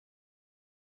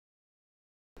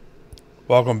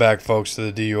Welcome back, folks, to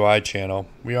the DUI channel.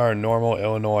 We are in Normal,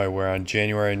 Illinois, where on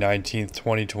January 19th,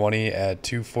 2020 at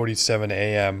 2:47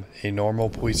 a.m., a Normal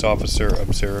police officer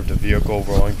observed a vehicle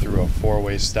rolling through a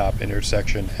four-way stop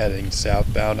intersection heading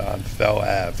southbound on Fell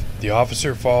Ave. The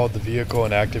officer followed the vehicle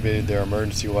and activated their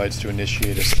emergency lights to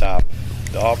initiate a stop.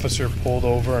 The officer pulled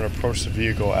over and approached the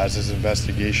vehicle as his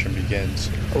investigation begins.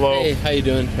 Hello. Hey, how you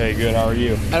doing? Hey, good. How are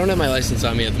you? I don't have my license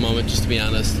on me at the moment, just to be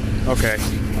honest. Okay.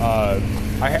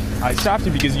 I stopped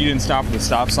you because you didn't stop at the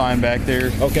stop sign back there.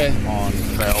 Okay. On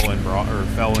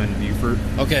Fell and Buford.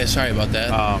 Okay, sorry about that.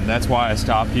 That's why I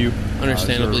stopped you. Understandably is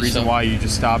there a reason so. why you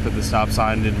just stopped at the stop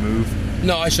sign and didn't move?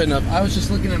 No, I shouldn't have. I was just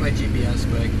looking at my GPS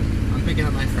quick. I'm picking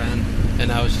up my friend,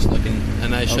 and I was just looking,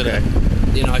 and I should have,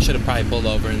 I should have probably pulled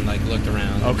over and looked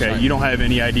around. Okay. Sorry. You don't have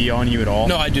any ID on you at all?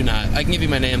 No, I do not. I can give you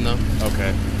my name though.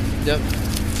 Okay. Yep.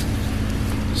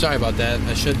 Sorry about that.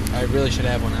 I really should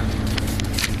have one on me.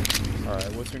 All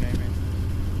right. What's your name, man?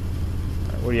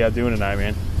 All right, what are you out doing tonight,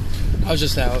 man? I was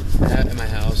just out at my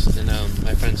house, and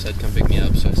my friend said come pick me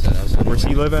up, so I said I was. Where's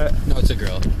she live at? No, it's a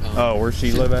girl. Where's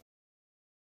she live at?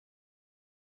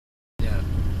 Yeah.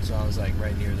 So I was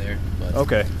right near there. But,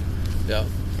 Okay. Yeah.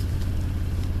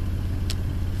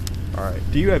 All right.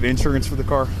 Do you have insurance for the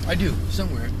car? I do,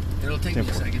 somewhere. It'll take me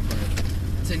a second, but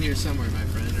it's in here somewhere, my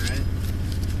friend, alright?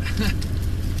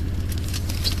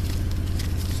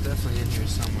 It's definitely in here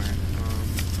somewhere.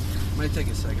 Might take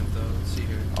a second, though. Let's see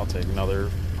here. I'll take another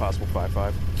possible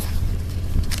 5.5.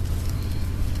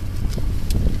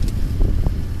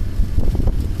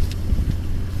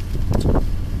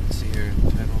 Let's see here.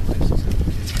 Title, license,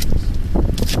 applications.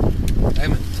 I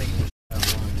haven't taken this out in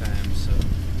a long time, so it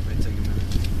might take a minute.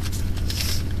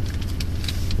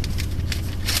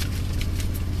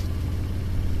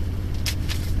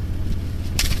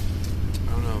 I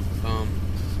don't know.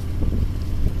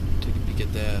 Take a peek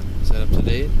at that. Is that up to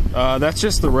date? That's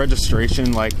just the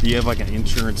registration. Do you have an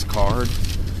insurance card?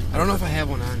 I don't know if I have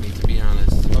one on me, to be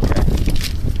honest. Okay.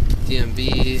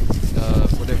 DMV,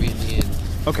 whatever you need.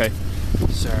 Okay.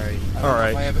 Sorry. I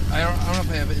don't know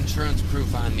if I have insurance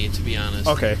proof on me, to be honest.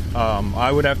 Okay.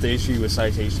 I would have to issue you a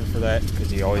citation for that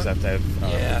because you always have to have proof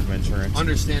of insurance.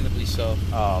 Understandably so.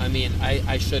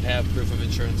 I should have proof of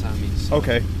insurance on me. So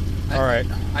Okay. All right.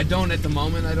 I don't at the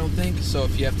moment, I don't think. So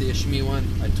if you have to issue me one,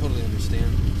 I totally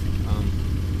understand.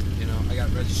 I got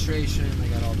registration. I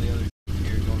got all the other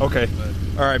here going Okay. on,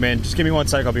 but All right, man. Just give me 1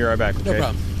 sec. I'll be right back. Okay. no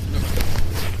problem.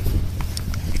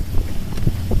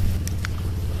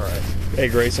 All right. Hey,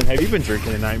 Grayson, have you been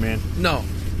drinking tonight, man? No.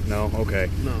 No. Okay.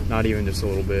 No. Not even just a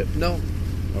little bit. No.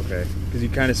 Okay. Because you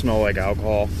kind of smell like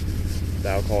alcohol, the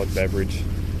alcoholic beverage.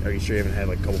 Are you sure you haven't had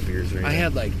a couple beers or anything? I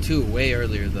had 2 way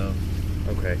earlier though.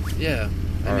 Okay. Yeah.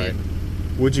 All right.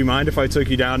 Would you mind if I took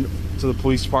you down to the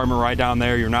police department right down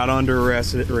there? You're not under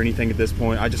arrest or anything at this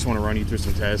point. I just want to run you through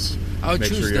some tests. I would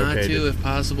choose not to, if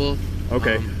possible.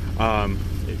 Okay.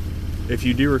 If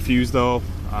you do refuse, though,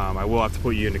 I will have to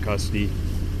put you into custody,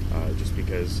 just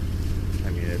because,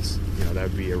 it's that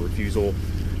would be a refusal,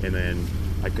 and then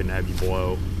I couldn't have you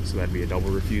blow, so that'd be a double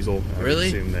refusal. I would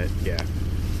assume that, yeah.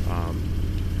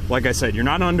 Like I said, you're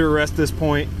not under arrest at this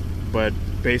point, but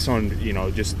based on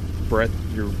just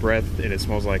your breath, and it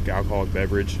smells like alcoholic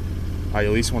beverage, I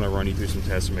at least want to run you through some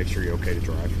tests and make sure you're okay to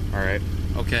drive. All right.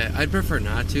 Okay, I'd prefer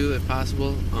not to if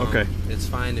possible. Okay. It's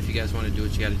fine if you guys want to do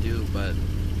what you got to do, but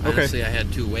honestly, I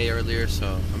had 2 way earlier,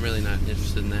 so I'm really not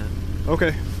interested in that.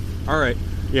 Okay. All right.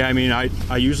 Yeah,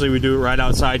 I usually would do it right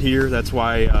outside here. That's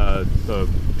why the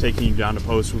taking you down to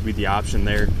post would be the option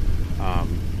there.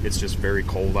 It's just very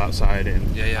cold outside,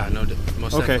 and yeah, no,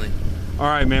 most definitely. All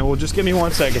right, man. Well, just give me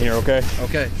 1 second here, okay?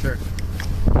 Okay, sure.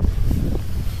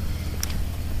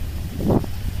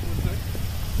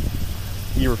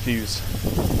 You refuse.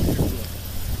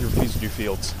 You refuse to do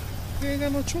fields. You ain't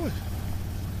got no choice.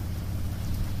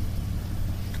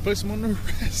 You can place him on the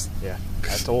arrest. Yeah,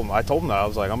 I told him that. I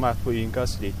was like, I'm gonna have to put you in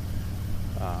custody.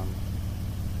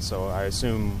 So I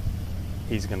assume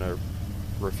he's gonna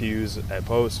refuse at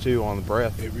post too on the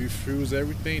breath. If you refuse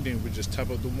everything, then we just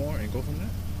type up the warrant and go from there.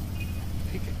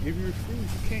 If you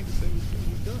refuse, you can't just say refuse.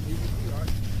 You're done. You refuse. All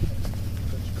right.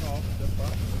 Cut your call. Step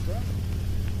out and drive.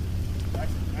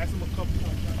 Ask him a couple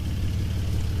times.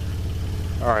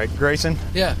 All right, Grayson.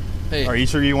 Yeah. Hey. Are you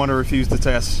sure you want to refuse the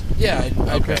test? Yeah,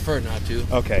 I'd prefer not to.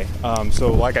 Okay.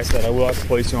 So like I said, I will have to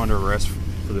place you under arrest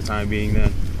for the time being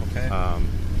then. Okay.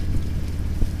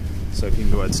 So if you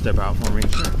can go ahead and step out for me.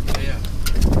 Sure. Yeah.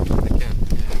 I can.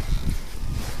 Yeah.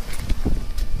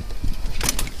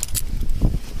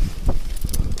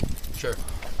 Sure.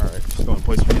 All right. Just go and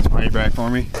place your hands behind your back for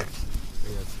me.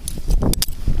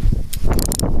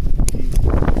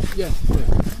 Yeah.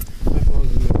 My phone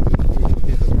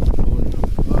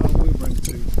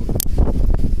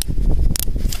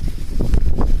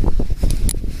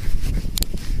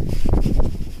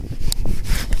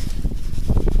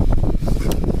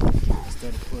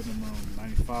putting them on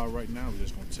 95 right now. We're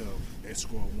just gonna tell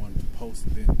escort 1 to post,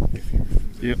 and then if he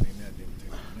refuses Yep. anything, then we take it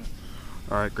from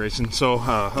there. All right, Grayson. So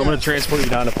I'm going to transport you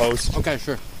down to post. Okay,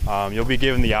 sure. You'll be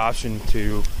given the option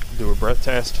to do a breath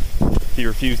test. If you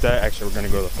refuse that, actually, we're going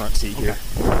to go to the front seat here.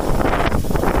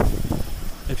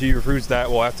 If you refuse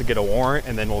that, we'll have to get a warrant,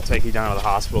 and then we'll take you down to the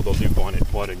hospital. They'll do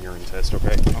blood and urine test,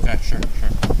 okay? Okay, sure.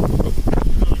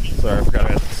 Sorry, I forgot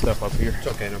I had stuff up here. It's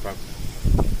okay, no problem.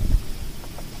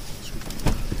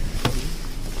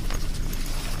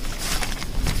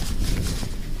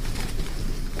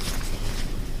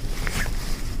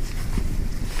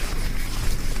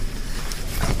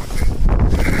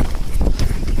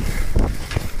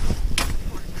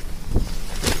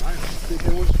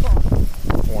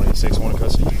 One in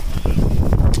custody.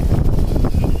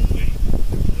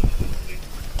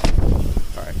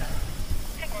 All right.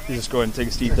 You just go ahead and take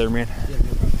a seat there, man. Yeah, no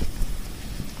problem.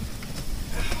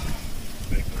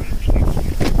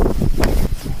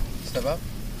 Step up?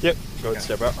 Yep. Go ahead and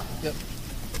step out. Yep.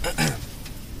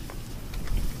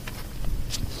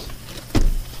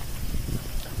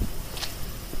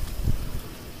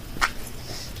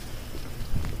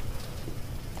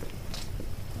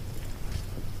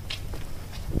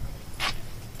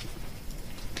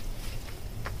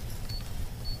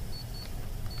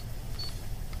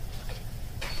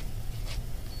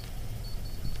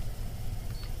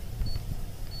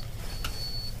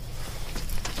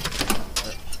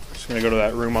 Just gonna go to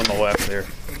that room on the left there.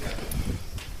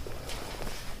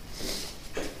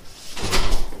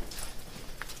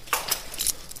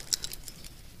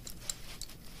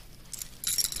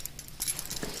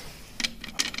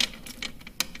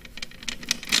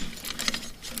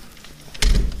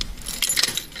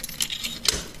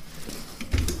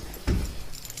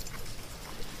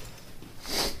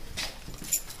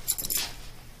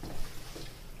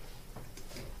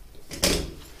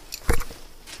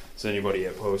 Is anybody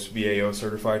at post BAO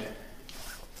certified?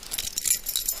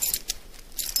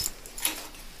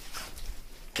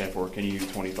 10-4, can you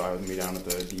 25 with me down at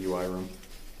the DUI room?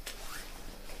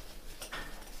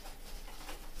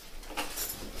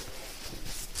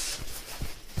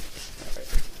 Alright.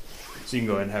 So you can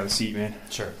go ahead and have a seat, man.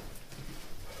 Sure.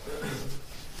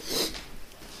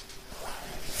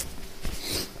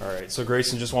 Alright, so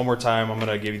Grayson, just one more time, I'm going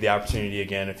to give you the opportunity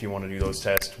again if you want to do those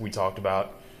tests we talked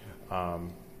about.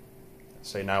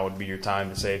 Say now would be your time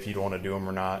to say if you'd want to do them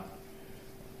or not,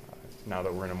 now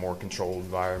that we're in a more controlled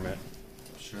environment.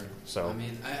 Sure. So- I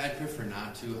mean, I'd prefer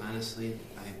not to, honestly.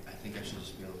 I think I should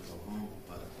just be able to go home,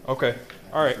 but Okay,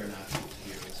 I all right. prefer not to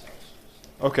hear myself.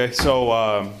 Okay,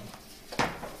 so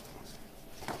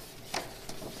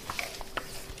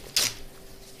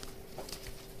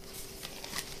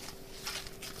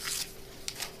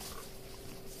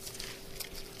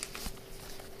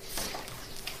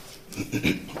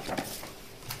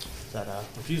Is that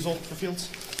refusal for Fields?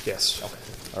 yes. Okay.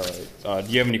 All right.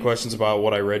 Do you have any questions about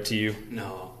what I read to you?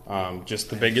 No. Just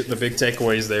the big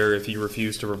takeaways there. If you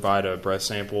refuse to provide a breath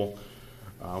sample,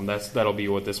 that'll be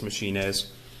what this machine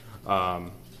is.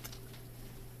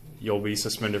 You'll be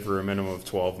suspended for a minimum of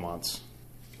 12 months.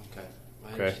 Okay.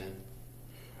 I Okay.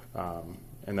 understand.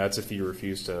 And that's if you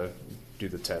refuse to do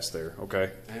the test there. Okay.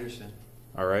 I understand.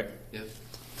 All right. Yep.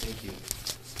 Thank you.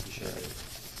 Appreciate it.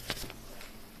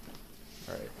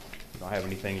 All right. You don't have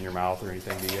anything in your mouth or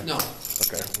anything, do you? No.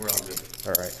 Okay. We're all good.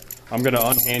 All right. I'm going to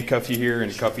unhandcuff you here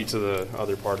and cuff you to the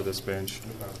other part of this bench.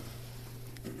 No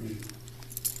problem.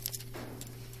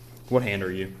 What hand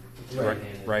are you?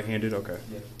 Right-handed. Right-handed? Okay.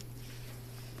 Yep.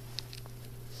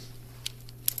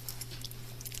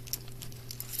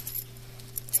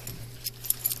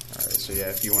 All right. So yeah,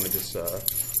 if you want to just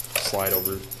slide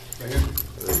over, Right here?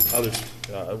 or others,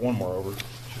 one more over,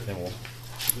 then we'll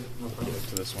No get problem.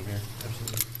 to this one here.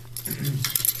 Absolutely.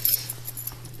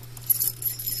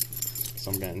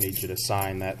 So I'm going to need you to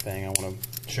sign that thing. I want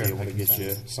to Sure, be able I to can get sign you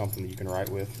it. something that you can write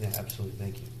with. Yeah, absolutely.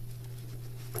 Thank you.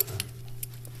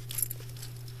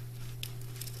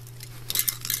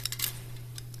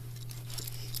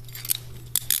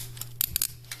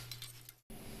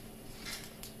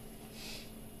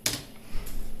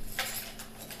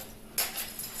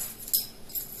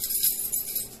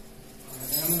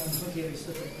 I'm going to hook you up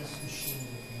with this machine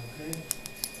with me, okay?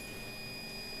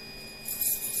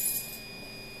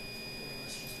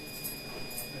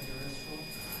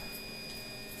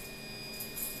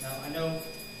 Now, I know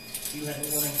you had a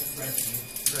warning read to you.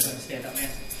 You're going to stand up, man.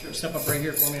 Sure. Step up right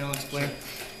here for me and I'll explain.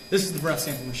 This is the breath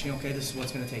sample machine, okay? This is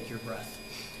what's going to take your breath.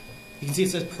 You can see it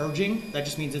says purging. That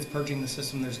just means it's purging the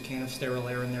system. There's a can of sterile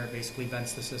air in there. It basically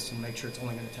vents the system, make sure it's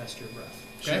only going to test your breath.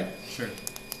 Okay? Sure.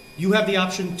 You have the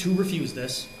option to refuse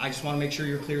this. I just want to make sure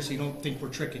you're clear so you don't think we're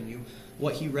tricking you.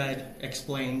 What he read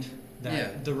explained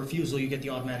that the refusal, you get the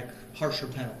automatic harsher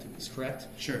penalties, correct?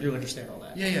 Sure. You understand all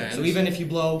that? Yeah. So even if you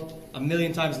blow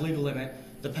 1,000,000 times the legal limit,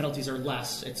 the penalties are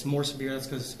less. It's more severe. That's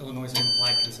because Illinois is an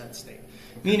implied consent state.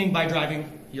 Meaning by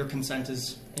driving, your consent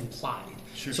is implied.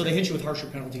 Sure. So they hit you with harsher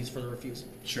penalties for the refusal.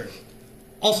 Sure.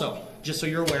 Also, just so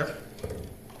you're aware,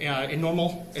 in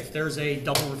normal, if there's a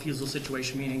double refusal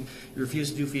situation, meaning you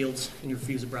refuse to do fields and you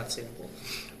refuse a breath sample,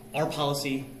 our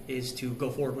policy is to go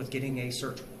forward with getting a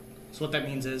search warrant. So what that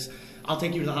means is, I'll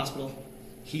take you to the hospital.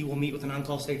 He will meet with an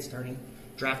on-call state's attorney,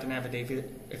 draft an affidavit.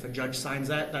 If a judge signs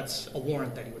that, that's a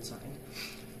warrant that he would sign.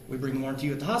 We bring the warrant to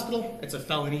you at the hospital. It's a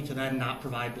felony to then not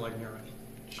provide blood and urine.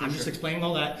 I'm just explaining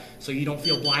all that so you don't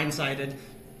feel blindsided.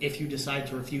 If you decide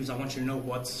to refuse, I want you to know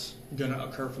what's going to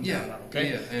occur from there on,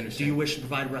 okay? Yeah, I understand. Do you wish to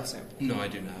provide a breath sample? No, I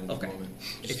do not at the Okay. moment.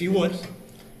 If you would,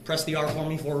 press the R for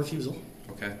me for refusal.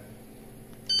 Okay.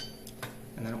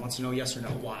 And then it wants to know yes or no.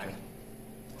 Why?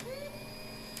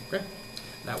 Okay.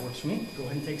 That works for me. Go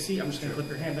ahead and take a seat. I'm just going to clip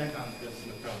your hand back on.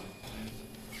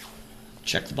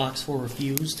 Check the box for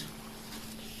refused.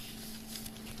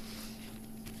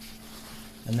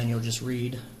 And then you'll just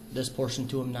read this portion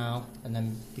to him now, and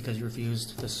then because you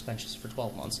refused, the suspension is for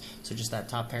 12 months. So just that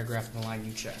top paragraph in the line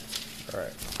you checked. All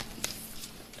right.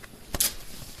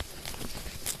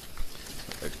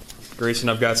 Grayson,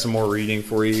 I've got some more reading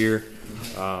for you here.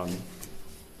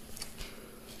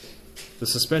 The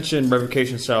suspension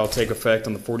revocation shall take effect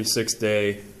on the 46th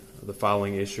day of the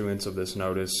following issuance of this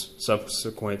notice,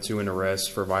 subsequent to an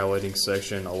arrest for violating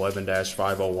Section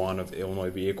 11-501 of the Illinois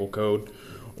Vehicle Code,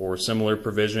 or similar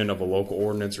provision of a local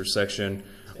ordinance, or Section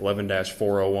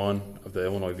 11-401 of the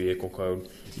Illinois Vehicle Code.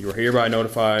 You are hereby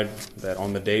notified that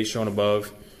on the date shown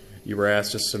above, you were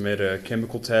asked to submit a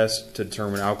chemical test to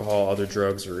determine alcohol, other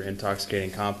drugs, or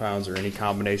intoxicating compounds, or any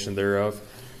combination thereof.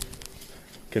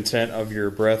 Content of your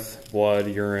breath, blood,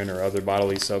 urine, or other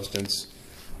bodily substance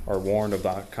are warned of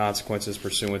the consequences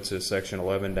pursuant to Section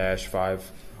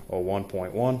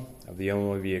 11-501.1 of the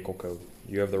Illinois Vehicle Code.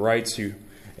 You have the right to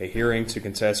a hearing to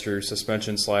contest your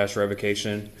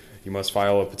suspension/revocation. You must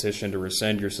file a petition to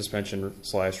rescind your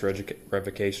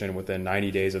suspension/revocation within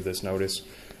 90 days of this notice.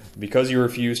 Because you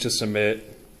refuse to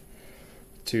submit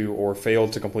to or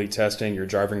failed to complete testing, your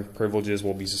driving privileges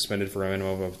will be suspended for a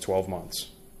minimum of 12 months.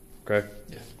 Okay?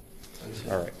 Yeah.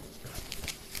 All right.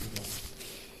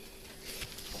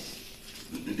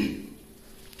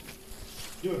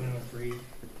 You have enough free to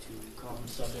call him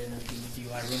sub in at the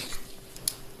DUI room.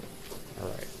 All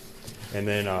right. And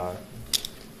then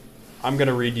I'm going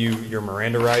to read you your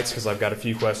Miranda rights because I've got a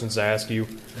few questions to ask you.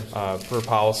 Per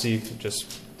policy,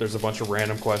 just there's a bunch of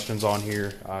random questions on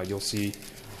here. You'll see.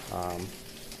 All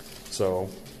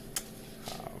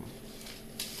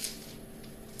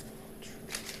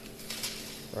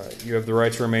right. You have the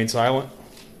right to remain silent.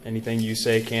 Anything you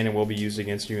say can and will be used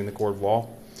against you in the court of law.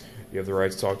 You have the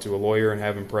right to talk to a lawyer and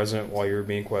have him present while you're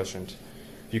being questioned.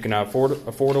 If you cannot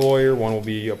afford a lawyer, one will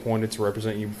be appointed to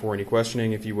represent you before any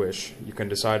questioning if you wish. You can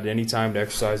decide at any time to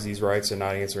exercise these rights and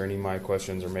not answer any of my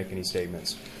questions or make any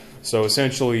statements. So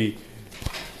essentially,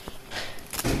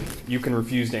 you can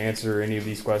refuse to answer any of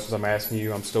these questions I'm asking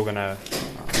you. I'm still going to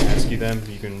ask you them.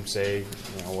 You can say,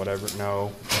 whatever,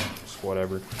 no, just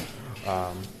whatever.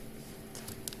 All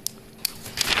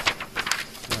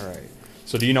right.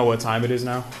 So do you know what time it is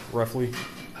now, roughly?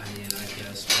 I mean, I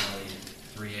guess probably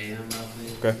 3 a.m. roughly.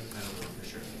 Okay. I don't know for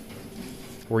sure.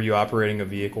 Were you operating a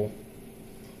vehicle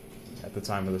at the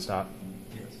time of the stop?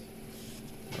 Yes.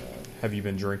 Have you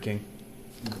been drinking?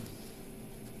 No.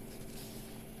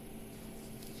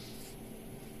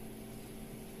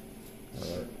 All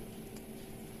right.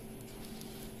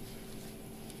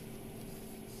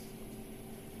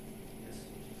 Yes.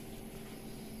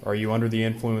 Are you under the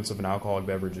influence of an alcoholic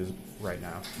beverages right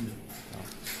now? No. No.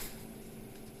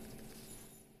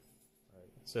 It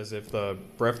says if the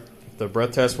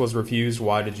breath test was refused,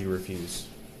 why did you refuse?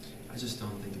 I just don't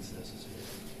think it's necessary.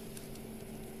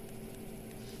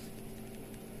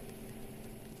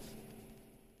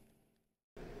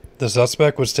 The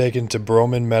suspect was taken to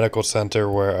Broman Medical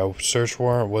Center where a search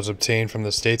warrant was obtained from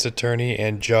the state's attorney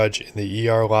and judge in the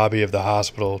ER lobby of the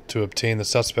hospital to obtain the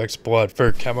suspect's blood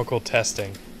for chemical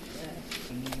testing.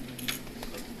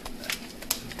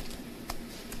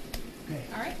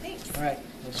 All right, thanks. All right.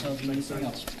 Let's know if you need anything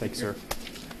else. Thank you, sir.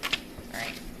 All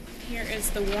right. Here is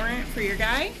the warrant for your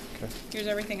guy. Okay. Here's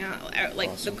everything out, like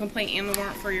Awesome. the complaint and the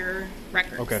warrant for your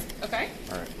records. Okay. Okay?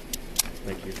 All right.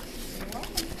 Thank you. You're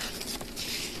welcome.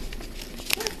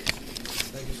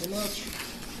 Thank you so much.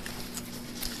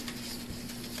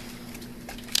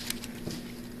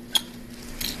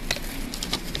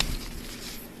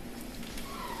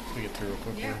 here real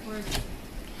quick. Yeah, of course.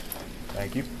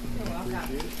 Thank you. You're welcome.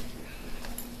 Appreciate it.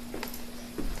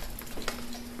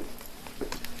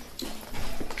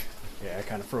 Yeah, it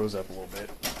kind of froze up a little bit.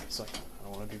 It's like, I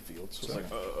don't want to do fields. So it's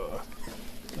like,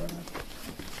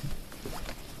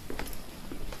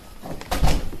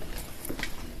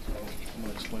 I'm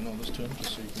gonna explain all this to him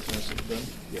just so you can pass it done.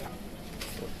 yeah.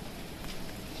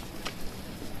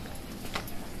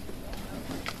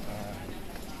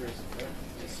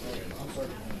 I'm sorry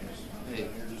to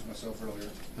introduce myself earlier.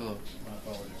 Hello. My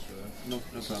apologies for that. No, no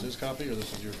This is problem. his copy or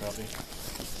this is your copy?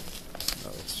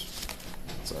 No,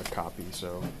 it's a copy,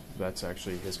 so that's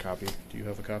actually his copy. Do you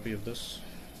have a copy of this?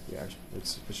 Yeah,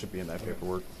 it should be in that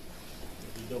paperwork.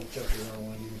 If you double check your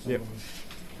marijuana use. Yep.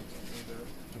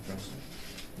 Okay.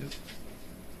 Yep.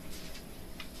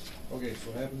 Okay,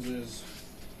 so what happens is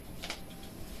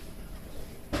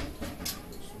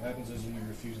when you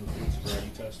refuse the field sobriety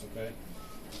test, okay?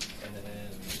 And then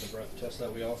the breath test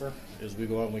that we offer is we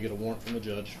go out and we get a warrant from the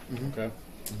judge, okay?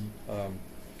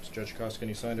 It's Judge Koskian,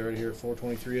 he signed it right here at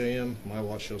 4:23 a.m. My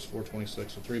watch shows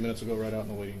 4:26, so 3 minutes ago, right out in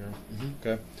the waiting room,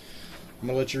 okay? I'm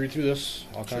gonna let you read through this.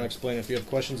 I'll kind of explain. If you have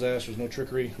questions, ask. There's no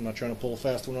trickery. I'm not trying to pull a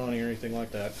fast one on you or anything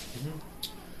like that.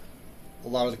 A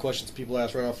lot of the questions people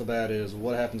ask right off the bat is,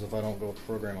 what happens if I don't go with the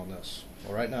program on this?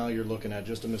 Well, right now you're looking at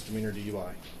just a misdemeanor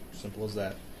DUI. Simple as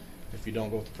that. If you don't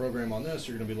go with the program on this,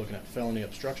 you're going to be looking at felony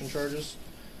obstruction charges.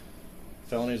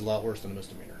 Felony is a lot worse than a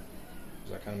misdemeanor.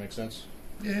 Does that kind of make sense?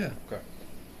 Yeah. Okay.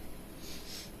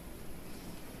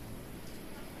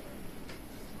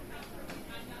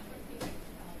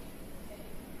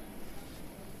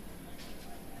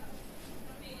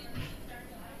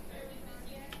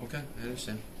 Okay, I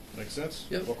understand. Make sense?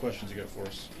 Yep. What questions you got for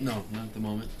us? No, not at the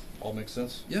moment. All makes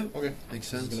sense? Yep. Okay. Makes This is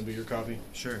sense. going to be your copy.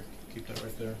 Sure. Keep that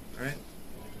right there. All right.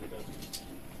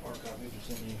 Our copy,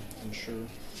 just let me ensure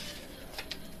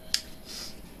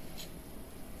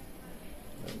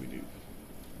that we do.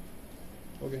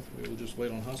 Okay, we will just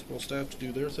wait on hospital staff to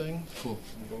do their thing. Cool.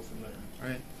 And go from there. All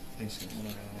right. Thanks, guys.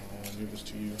 I'm gonna give this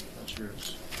to you. That's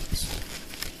yours.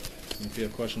 And if you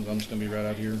have questions, I'm just gonna be right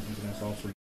out here. You can ask all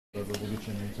three. Whatever, we'll get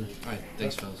you an answer. All right.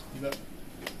 Thanks, fellas. You bet.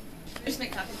 Just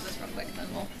make copies of this real quick, then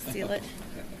we'll seal it.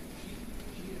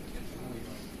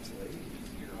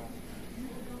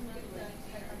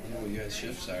 I know what you guys'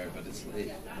 shifts are, but it's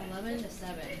late. 11 to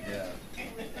 7. Yeah.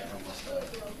 Almost done.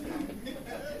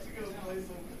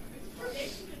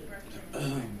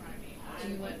 Do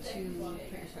you want to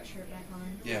put your sweatshirt back on?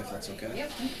 Yeah, if that's okay.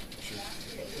 Yep. Sure.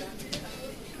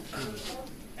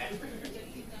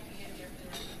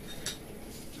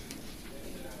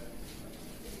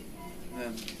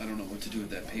 I don't know what to do with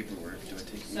that paperwork. Do I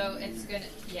take it? So it's gonna,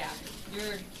 yeah.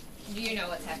 Do you know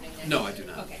what's happening next? No, I do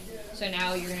not. Okay. So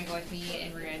now you're gonna go with me,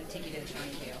 and we're gonna take you to the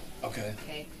county jail. Okay.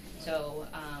 Okay. So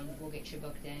we'll get you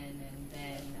booked in, and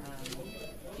then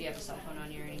do you have a cell phone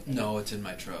on you or anything? No, it's in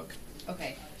my truck.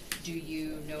 Okay. Do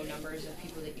you know numbers of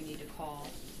people that you need to call?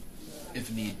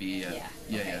 If need be, yeah. Yeah.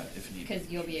 Yeah, Okay. yeah, if need be. Because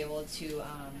you'll be able to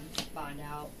bond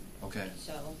out. Okay.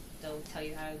 So they'll tell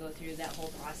you how to go through that whole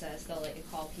process. They'll let you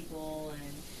call people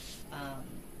and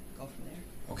go from there.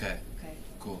 Okay. Okay.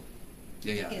 Cool.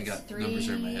 Yeah, yeah, I It's got numbers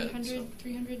are in my head.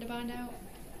 300 to bond out.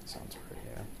 Sounds great,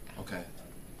 yeah. Okay.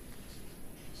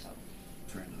 So.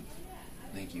 Fair enough.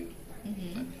 Thank you.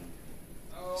 Mhm. Let me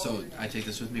know. So I take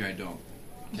this with me or I don't?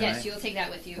 Can Yes, I? you'll take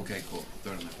that with you. Okay, cool.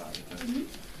 Throw it in my pocket then.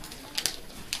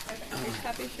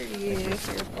 Copy for you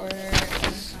for your order.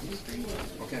 Copy for you.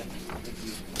 Okay.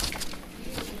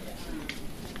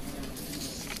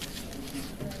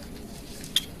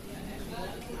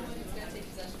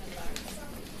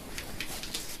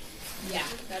 Yeah.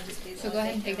 So go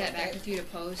ahead and take that back with you to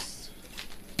post.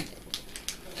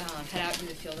 Head out, do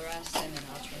the field arrest, and then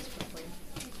I'll transport for you.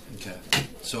 Okay.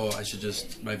 So I should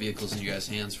just, my vehicle's in you guys'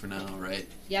 hands for now, right?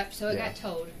 Yep. So it Yeah. got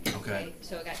towed. Okay.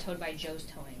 So it got towed by Joe's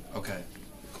Towing. Okay.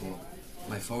 Cool.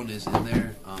 My phone is in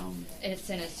there. It's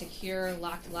in a secure,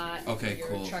 locked lot. Okay, Your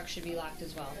cool. truck should be locked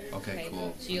as well. Okay,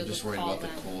 cool. So you'll I'm just just worried call about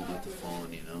them. the cold with the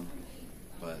phone, you know?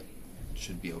 But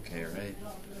should be okay, right?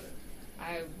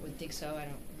 I would think so. I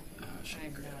don't. Should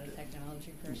I'm be not a great.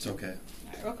 technology person. It's okay.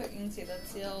 Alright, real quick, you can see that's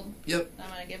sealed. Yep. I'm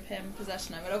gonna give him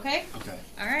possession of it, okay? Okay.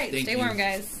 Alright, Thank stay you. warm,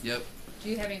 guys. Yep. Do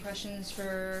you have any questions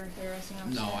for the arresting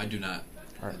officer? No, I do not.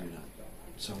 I Alright. do not.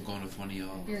 So I'm going with one of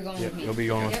y'all. You're going Yep, with me. you'll be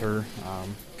going with Yep. her.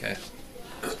 Okay.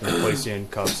 Gonna place you in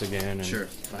cuffs again. And, Sure.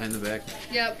 Behind the back.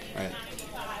 Yep. Right.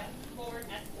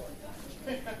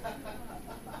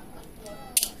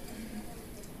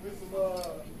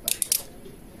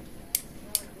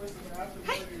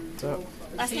 What's up?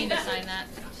 Last You need name? to sign that.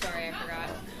 Sorry, I forgot.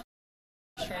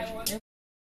 Sure.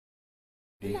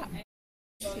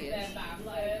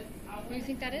 What do you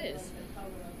think that is?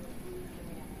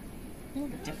 You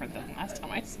look different than last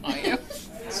time I saw you.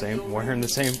 Same, wearing the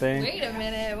same thing. Wait a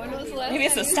minute. When was the last Maybe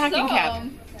it's time a you stocking saw cap.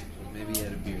 him? Maybe he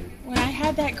had a beard. When I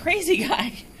had that crazy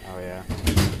guy. Oh yeah.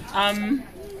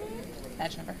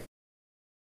 Badge number.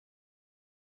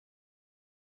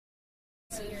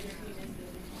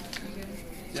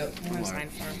 Yep. I'm gonna sign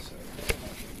for him.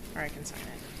 Or I can sign it.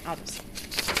 I'll just.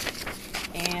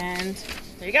 And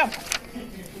there you go.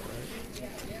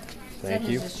 Thank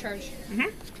you. Discharge. You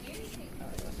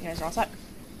guys are all set.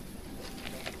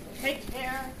 Take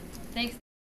care. Thanks.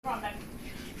 Come on, back.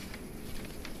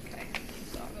 Okay.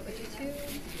 So I'll go with you too.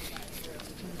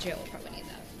 Jail will probably need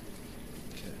that.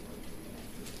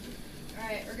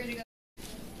 Alright, we're good to go.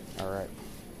 All right.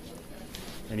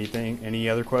 Any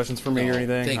other questions for me or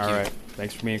anything? thank All you. right.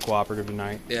 Thanks for being cooperative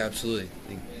tonight. Yeah, absolutely.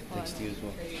 Thanks to you as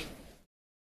well.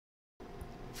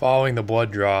 Following the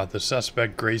blood draw, the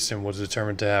suspect Grayson was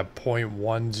determined to have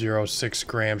 0.106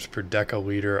 grams per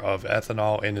deciliter of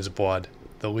ethanol in his blood.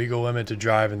 The legal limit to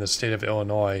drive in the state of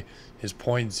Illinois is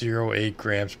 0.08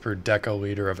 grams per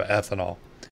deciliter of ethanol.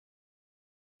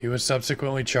 He was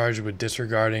subsequently charged with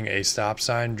disregarding a stop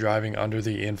sign, driving under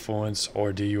the influence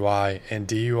or DUI, and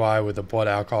DUI with a blood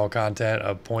alcohol content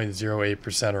of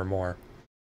 0.08% or more.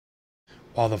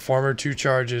 While the former two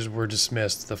charges were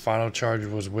dismissed, the final charge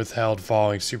was withheld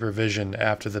following supervision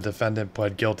after the defendant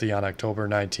pled guilty on October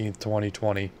 19,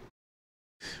 2020.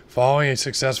 Following a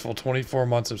successful 24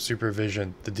 months of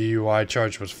supervision, the DUI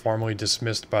charge was formally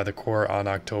dismissed by the court on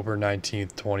October 19,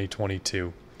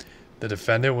 2022. The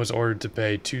defendant was ordered to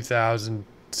pay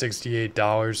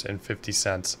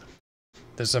 $2,068.50.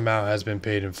 This amount has been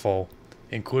paid in full.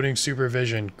 Including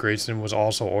supervision, Grayson was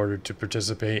also ordered to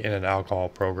participate in an alcohol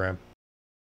program.